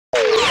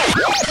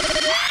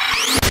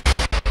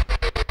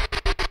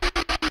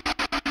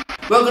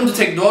Welcome to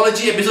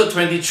Techduology episode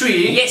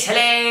 23. Yes, hello!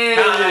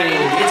 Hi.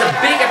 It's a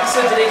big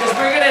episode today because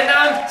we're gonna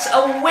announce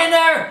a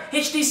winner!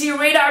 HTC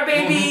Radar,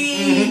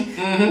 baby!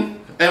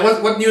 And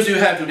what news do you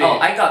have today? Oh,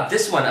 I got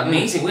this one.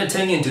 Amazing. We're gonna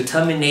turn you into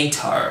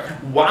Terminator.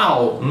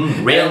 Wow!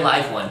 Real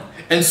life one.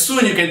 And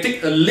soon you can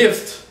take a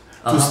lift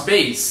to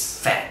space.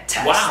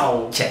 Fantastic.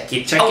 Wow! Check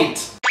it. Check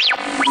it.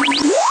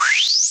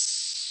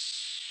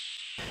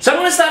 So I'm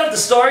gonna start off the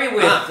story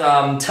with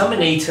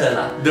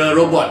Terminator. The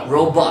robot. We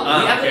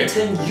are gonna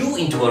turn you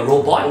into a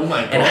robot. Oh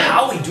my god. And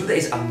how we do that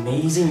is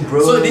amazing,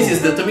 bro. So this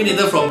is the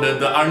Terminator from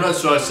the Arnold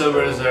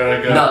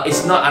Schwarzenegger. No,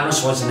 it's not Arnold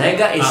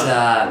Schwarzenegger.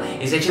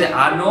 It's actually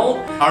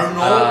Arnold.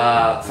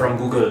 From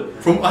Google.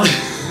 From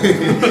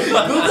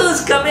Google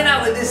is coming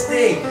out with this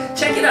thing.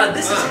 Check it out.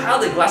 This is how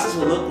the glasses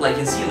will look like.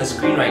 You can see on the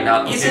screen right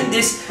now. Isn't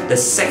this the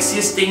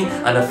sexiest thing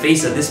on the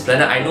face of this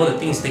planet? I know the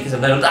thing is taking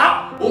some time.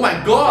 Ah! Oh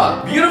my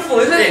god! Beautiful,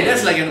 isn't it?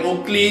 That's like an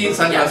Oakley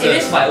sunglasses. Yeah, it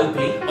is by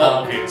Oakley.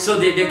 Okay. So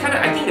they're kind of,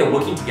 I think they're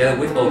working together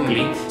with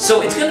Oakley. So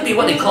it's going to be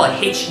what they call a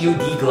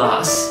HUD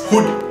glass.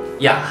 Hood.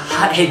 Yeah,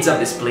 heads up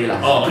display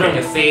lah. Oh, Put it on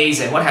your face,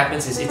 and what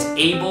happens is it's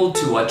able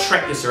to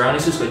track your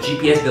surroundings. So it's got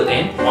GPS built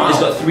in. Wow. It's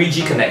got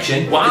 3G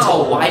connection. Wow. It's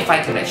got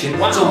Wi-Fi connection.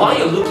 Wow. So while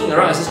you're looking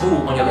around, it says,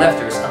 "Oh, on your left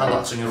there's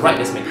Starbucks, on your right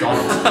there's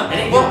McDonald's." And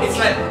then Well, it's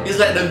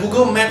like the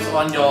Google Maps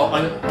on in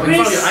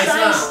front of your eyes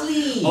lah.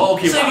 Precisely. Oh,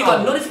 okay. So if you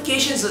got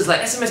notifications, so it's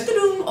like SMS.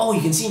 Oh,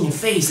 you can see in your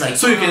face like.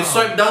 So you can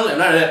swipe down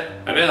like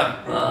that. Like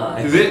that lah.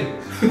 Is it?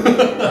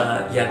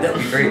 Yeah, that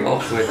would be very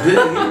awkward.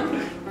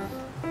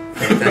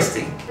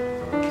 Fantastic.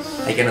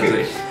 I cannot do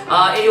it.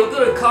 It will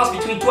go to cost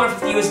between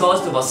 $250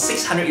 US to about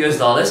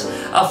 $600 US.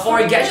 For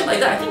a gadget like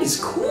that, I think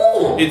it's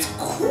cool. It's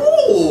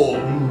cool.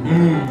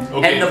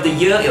 Okay. End of the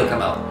year, it'll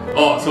come out.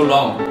 Oh, so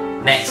long.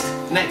 Next.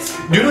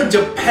 Do you know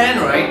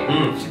Japan, right?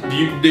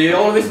 They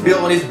always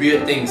build all these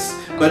weird things,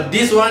 but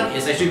this one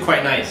is actually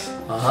quite nice.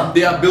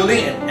 They are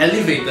building an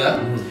elevator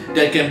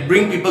that can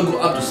bring people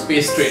go up to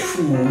space straight.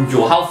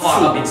 Yo, how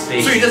far up in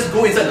space? So you just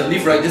go inside the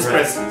lift, right? Just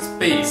press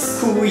space.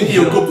 Yo.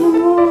 You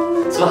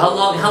go. So how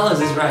long is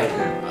this ride?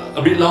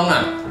 A bit long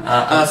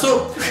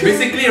so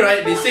basically,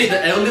 right? They say the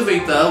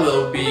elevator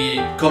will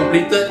be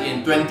completed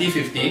in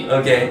 2050.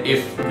 Okay.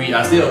 If we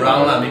are still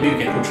around, maybe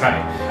we can go try.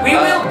 We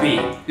will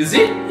be. Is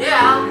it?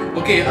 Yeah.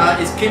 Okay.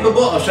 It's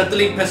capable of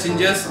shuttling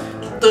passengers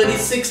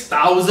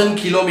 36,000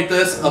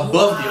 kilometers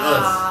above the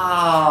Earth.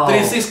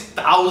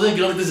 36,000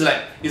 kilometers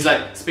is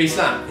like space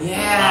lah.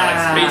 Yeah. Like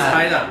space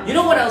high lah. You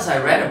know what else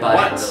I read about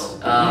What? it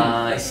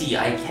though? See,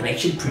 I can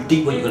actually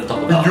predict what you're gonna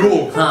talk about.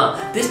 Yo.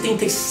 This thing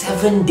takes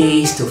 7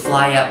 days to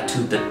fly up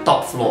to the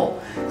top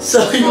floor.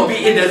 So you'll be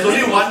in There's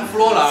only one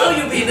floor lah. So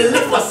you'll be in the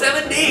lift for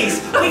 7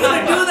 days. We're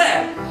gonna do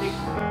that.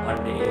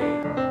 1 day,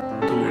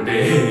 2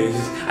 days.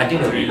 I think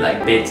there'll be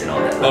like beds and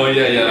all that. Oh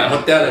yeah,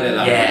 hotel like that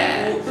lah.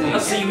 Yeah.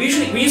 So we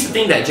used to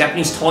think that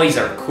Japanese toys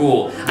are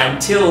cool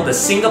until the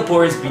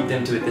Singaporeans beat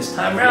them to it this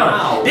time around.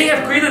 Wow. They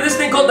have created this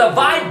thing called the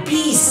Vibe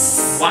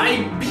Beast.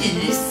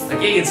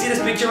 Okay, you can see this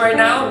picture right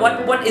now.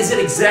 What is it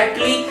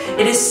exactly?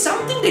 It is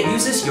something that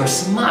uses your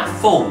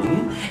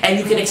smartphone and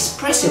you can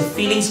express your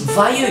feelings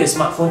via your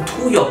smartphone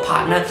to your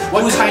partner.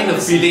 What kind of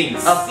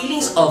feelings?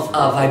 Feelings of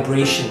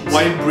vibrations.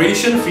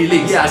 Vibration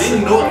feelings. Yeah, I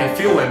didn't know I can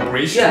feel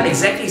vibration. Yeah,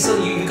 exactly. So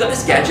you got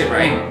this gadget,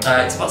 right?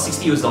 It's about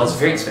 $60 US,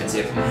 very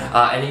expensive.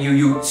 And then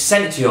you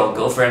send it to your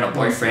girlfriend or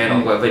boyfriend or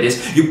whoever it is.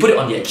 You put it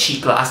on their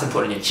cheek, ask them to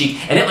put it on your cheek,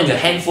 and then on your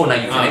handphone,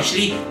 you can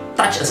actually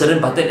touch a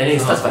certain button and then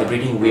it starts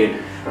vibrating weird.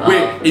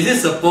 Wait, is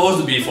it supposed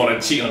to be for the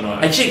cheek or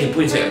not? Actually, you can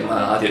put it inside your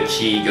mouth, your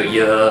cheek, your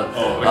ear,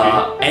 Oh,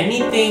 okay.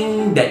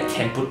 anything that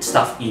can put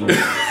stuff in.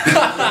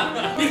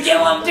 You get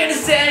what I'm trying to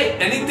say?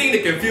 Anything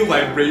that can feel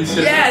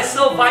vibration. Yeah,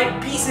 so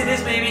Vibe Beast it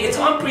is, baby. It's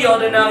on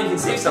pre-order now. You can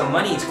save some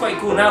money. It's quite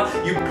cool now.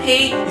 You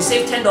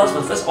save $10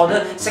 for the first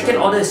order. Second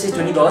order, you save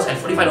 $20 and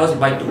 $45 you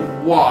buy 2.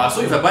 Wow, so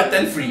if I buy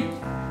 10 free?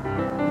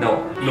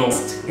 No.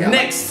 Yeah.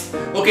 Next.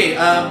 Okay,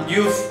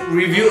 you've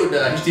reviewed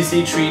the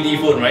HTC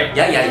 3D phone, right?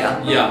 Yeah.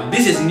 Yeah,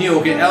 this is new,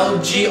 okay,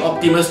 LG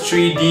Optimus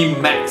 3D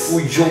Max.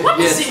 What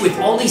is it with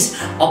all these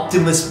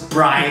Optimus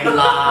Prime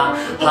lah?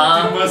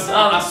 Optimus,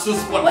 Asus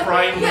What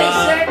Prime Yeah,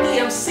 exactly.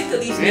 I'm sick of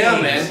these names.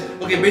 Yeah, man.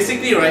 Okay,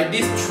 basically, right,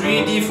 this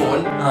 3D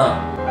phone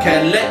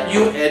can let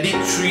you edit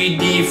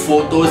 3D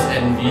photos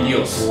and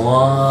videos.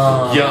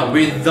 Wow. Yeah,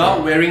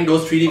 without wearing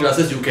those 3D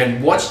glasses, you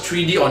can watch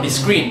 3D on the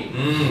screen.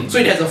 So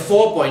it has a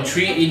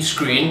 4.3-inch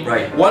screen,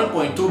 right?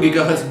 1.2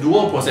 GHz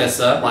dual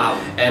processor, wow,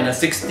 and a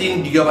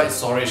 16 GB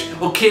storage.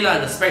 Okay lah,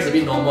 the specs a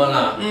bit normal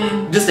lah.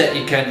 Just that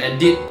it can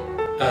edit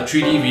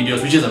 3D videos,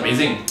 which is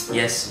amazing.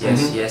 Yes.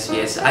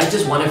 I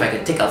just wonder if I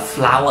can take a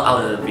flower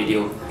out of the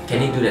video.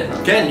 Can you do that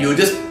now? Can you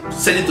just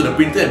send it to the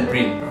printer and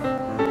print?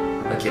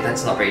 Okay,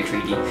 that's not very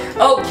 3D.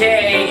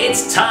 Okay,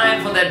 it's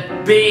time for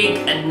that big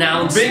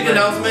announcement. Big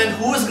announcement.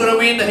 Who's gonna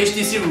win the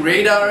HTC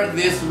Radar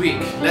this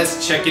week?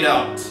 Let's check it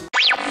out.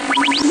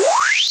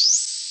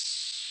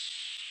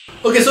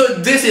 Okay, so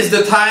this is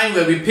the time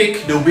where we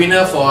pick the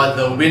winner for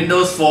the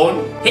Windows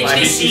Phone by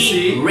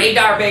HTC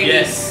Radar, baby.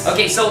 Yes.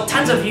 Okay, so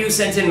tons of you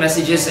sent in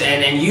messages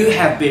and you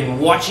have been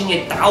watching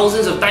it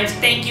thousands of times.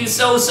 Thank you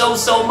so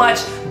much.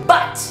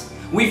 But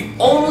we've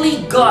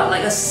only got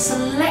like a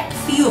select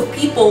few of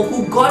people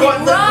who got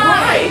it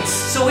right.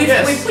 So we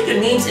put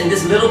your names in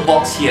this little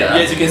box here.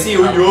 Yes, you can see.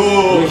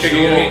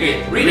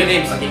 Okay. Read the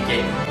names.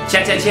 Okay.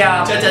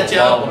 Chia.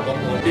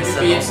 This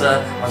is 1,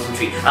 2,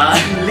 3.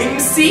 Lim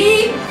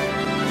Si.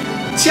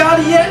 Chia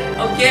Lian,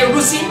 Okay,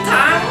 Rusin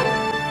Tang.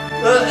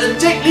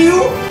 Jack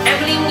Liu,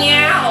 Emily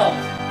Miao.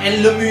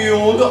 and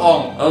Lemuel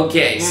Ong.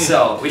 Okay,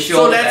 so wish you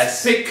all the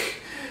let's best.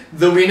 pick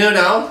the winner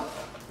now.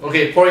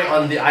 Okay, pour it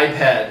on the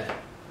iPad.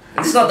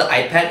 This is not the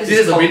iPad.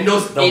 This is the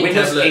Windows 8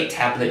 Windows tablet. 8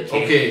 tablet.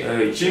 Okay.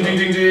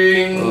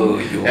 Ding. Oh,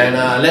 yo. And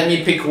let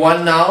me pick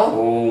one now.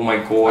 Oh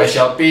my I gosh.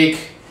 shall pick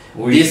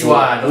this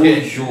one.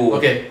 Okay.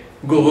 Okay.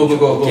 Go.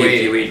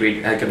 Okay,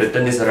 wait. I gotta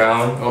turn this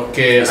around.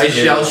 Okay. I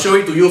shall show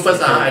it to you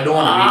first. I don't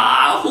want to read.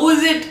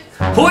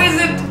 Who is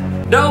it?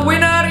 The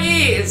winner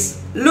is...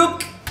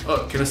 Look!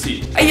 Oh, cannot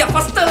see. Ayah,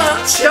 faster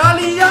lah!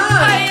 Charlie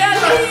Yan!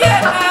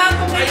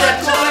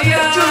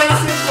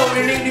 Congratulations for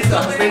winning this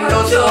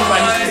Windows Phone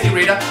by HTC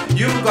Radar.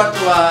 You've got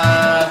to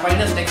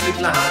find us next week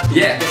lah.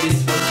 Yeah. Get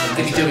this phone and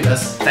take a picture with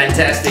us.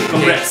 Fantastic.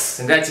 Congrats.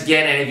 Congrats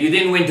again, and if you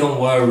didn't win,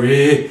 don't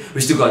worry. We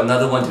still got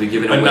another one to be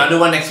given away. Another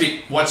one next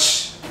week.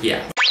 Watch.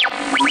 Yeah.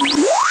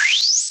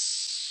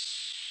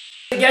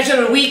 The gadget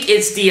of the week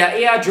is the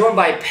AR drone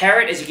by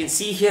Parrot. As you can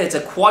see here, it's a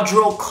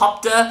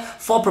quadrocopter,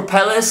 4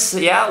 propellers,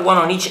 one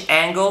on each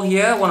angle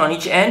here, one on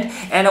each end.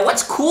 And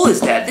what's cool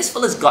is that this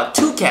fella's got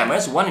 2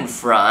 cameras, one in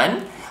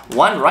front,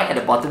 one right at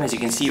the bottom, as you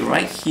can see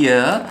right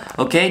here.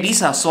 Okay,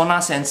 these are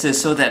sonar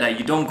sensors so that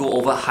you don't go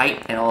over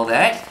height and all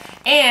that.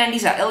 And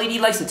these are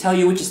LED lights to tell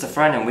you which is the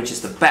front and which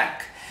is the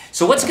back.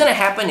 So what's gonna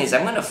happen is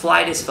I'm gonna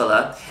fly this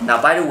fella. Now,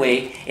 by the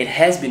way, it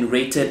has been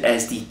rated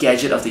as the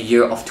gadget of the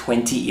year of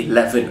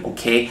 2011,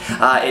 okay?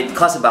 It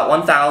costs about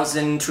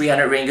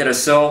 1,300 ringgit or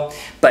so.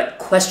 But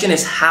question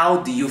is, how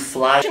do you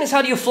fly?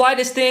 How do you fly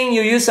this thing?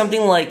 You use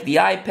something like the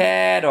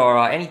iPad or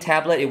any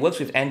tablet. It works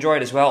with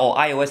Android as well, or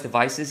iOS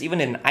devices.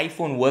 Even an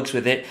iPhone works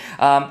with it.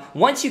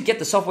 Once you get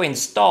the software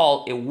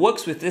installed, it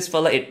works with this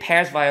fella. It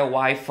pairs via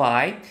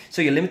Wi-Fi.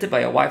 So you're limited by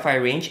your Wi-Fi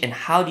range. And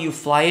how do you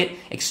fly it?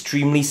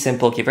 Extremely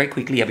simple. Okay, very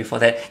quickly before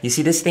that, you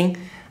see this thing?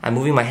 I'm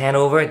moving my hand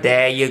over.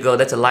 There you go.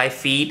 That's a live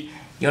feed.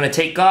 You want to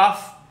take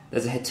off?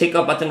 There's a take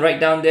off button right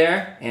down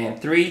there. And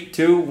 3,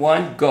 2,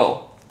 1,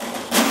 go.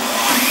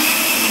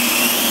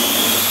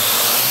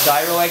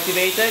 Gyro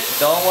activated.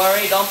 Don't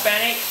worry, don't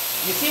panic.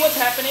 You see what's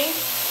happening?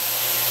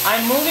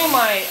 I'm moving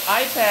my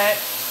iPad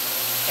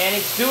and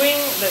it's doing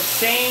the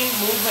same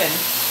movement.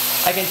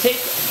 I can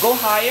go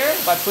higher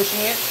by pushing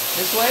it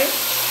this way.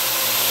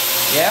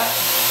 Yeah,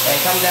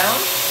 and come down.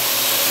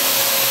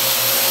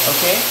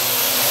 Okay.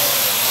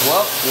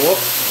 Whoop.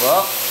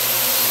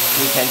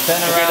 You can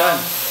turn around. Done.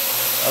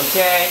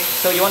 Okay,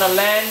 so you want to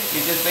land,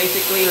 you just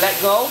basically let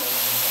go.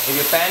 If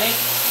you panic,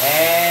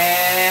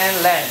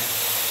 and land.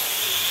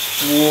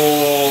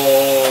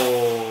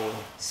 Whoa!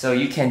 So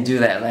you can do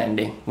that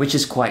landing, which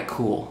is quite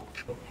cool.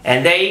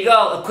 And there you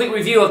go, a quick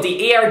review of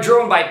the AR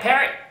drone by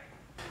Parrot.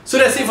 So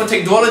that's it for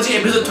Techduology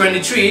episode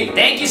 23.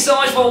 Thank you so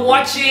much for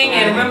watching,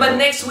 and remember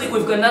next week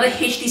we've got another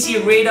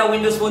HTC Radar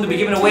Windows Phone to be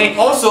given away.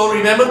 Also,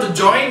 remember to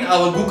join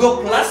our Google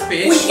Plus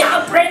page. We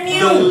are brand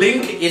new! The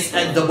link is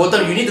at the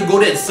bottom. You need to go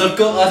there and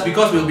circle us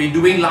because we'll be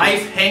doing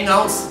live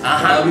hangouts.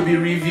 We'll be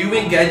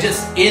reviewing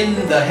gadgets in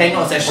the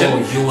hangout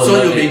session.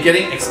 So you'll be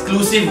getting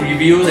exclusive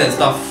reviews and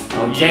stuff.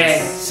 Okay,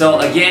 so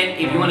again,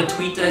 if you want to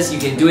tweet us, you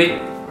can do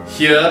it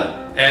here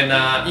and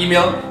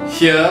email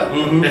here.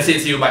 That's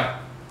it. See you. Bye.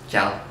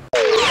 Ciao.